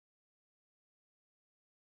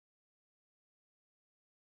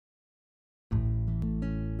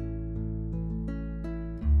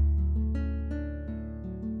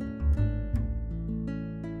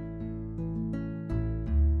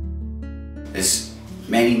There's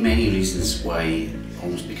many reasons why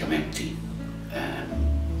homes become empty.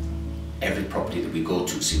 Every property that we go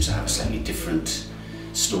to seems to have a slightly different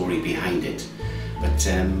story behind it. But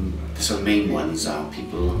the sort of main ones are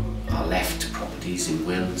people are left properties in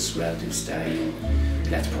wills, relatives die,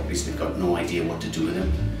 left properties, they've got no idea what to do with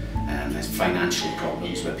them. There's financial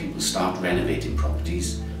problems where people start renovating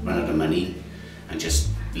properties, run out of money and just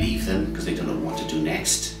leave them because they don't know what to do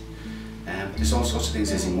next. There's all sorts of things.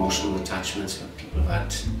 There's emotional attachments where people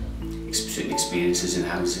have had certain experiences in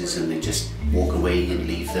houses and they just walk away and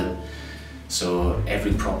leave them. So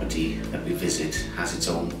every property that we visit has its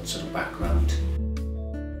own sort of background.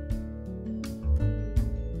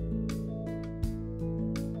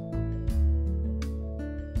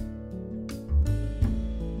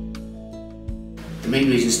 The main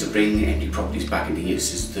reasons to bring empty properties back into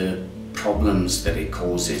use is the problems that it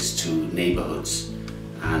causes to neighbourhoods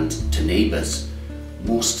and to neighbours.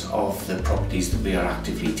 Most of the properties that we are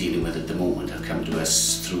actively dealing with at the moment have come to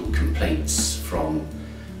us through complaints from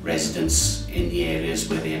residents in the areas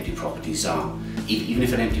where the empty properties are. Even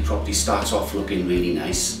if an empty property starts off looking really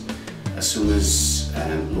nice, as soon as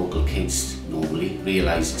local kids normally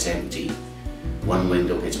realise it's empty, one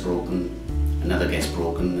window gets broken, another gets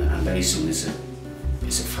broken, and very soon it's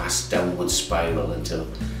a fast downward spiral until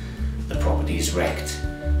the property is wrecked.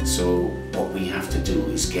 So what we have to do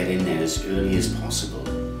is get in there as early as possible,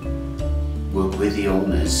 work with the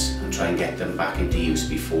owners and try and get them back into use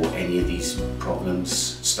before any of these problems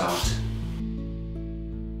start.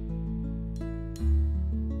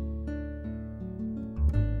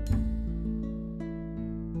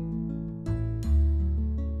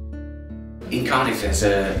 In Cardiff there's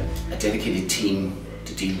a dedicated team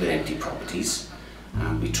to deal with empty properties.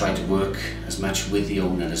 We try to work as much with the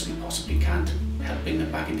owner as we possibly can to help bring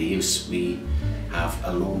them back into use. We have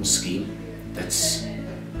a loan scheme that's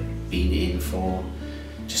been in for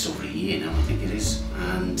just over a year now, I think it is,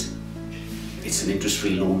 and it's an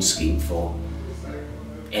interest-free loan scheme for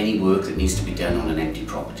any work that needs to be done on an empty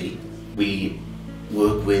property. We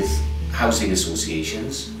work with housing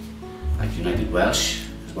associations like United Welsh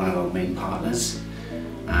is one of our main partners,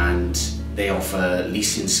 and they offer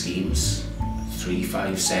leasing schemes 3,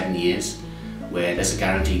 5, 7 years where there's a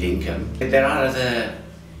guaranteed income. There are other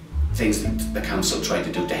things that the council try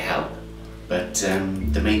to do to help, but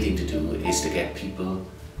the main thing to do is to get people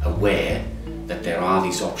aware that there are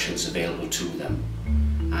these options available to them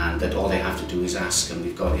and that all they have to do is ask and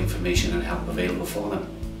we've got information and help available for them.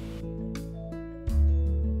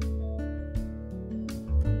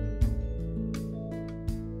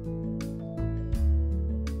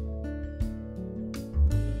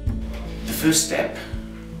 The first step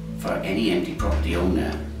for any empty property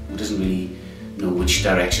owner who doesn't really know which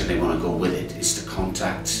direction they want to go with it is to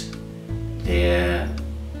contact their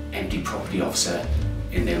empty property officer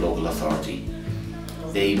in their local authority.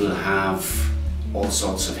 They will have all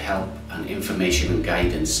sorts of help and information and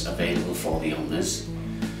guidance available for the owners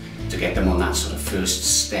to get them on that sort of first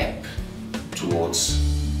step towards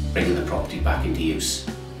bringing the property back into use.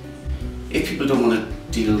 If people don't want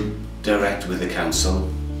to deal direct with the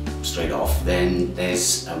council straight off, then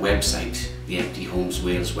there's a website, the Empty Homes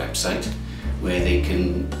Wales website, where they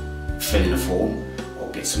can fill in a form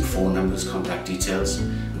or get some phone numbers, contact details,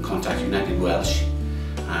 and contact United Welsh,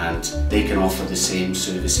 and they can offer the same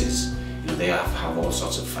services. You know, they have all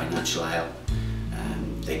sorts of financial help.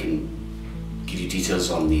 They can give you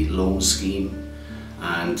details on the loan scheme,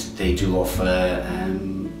 and they do offer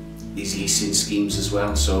these leasing schemes as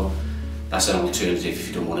well. So that's an alternative if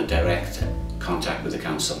you don't want a direct contact with the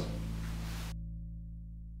council.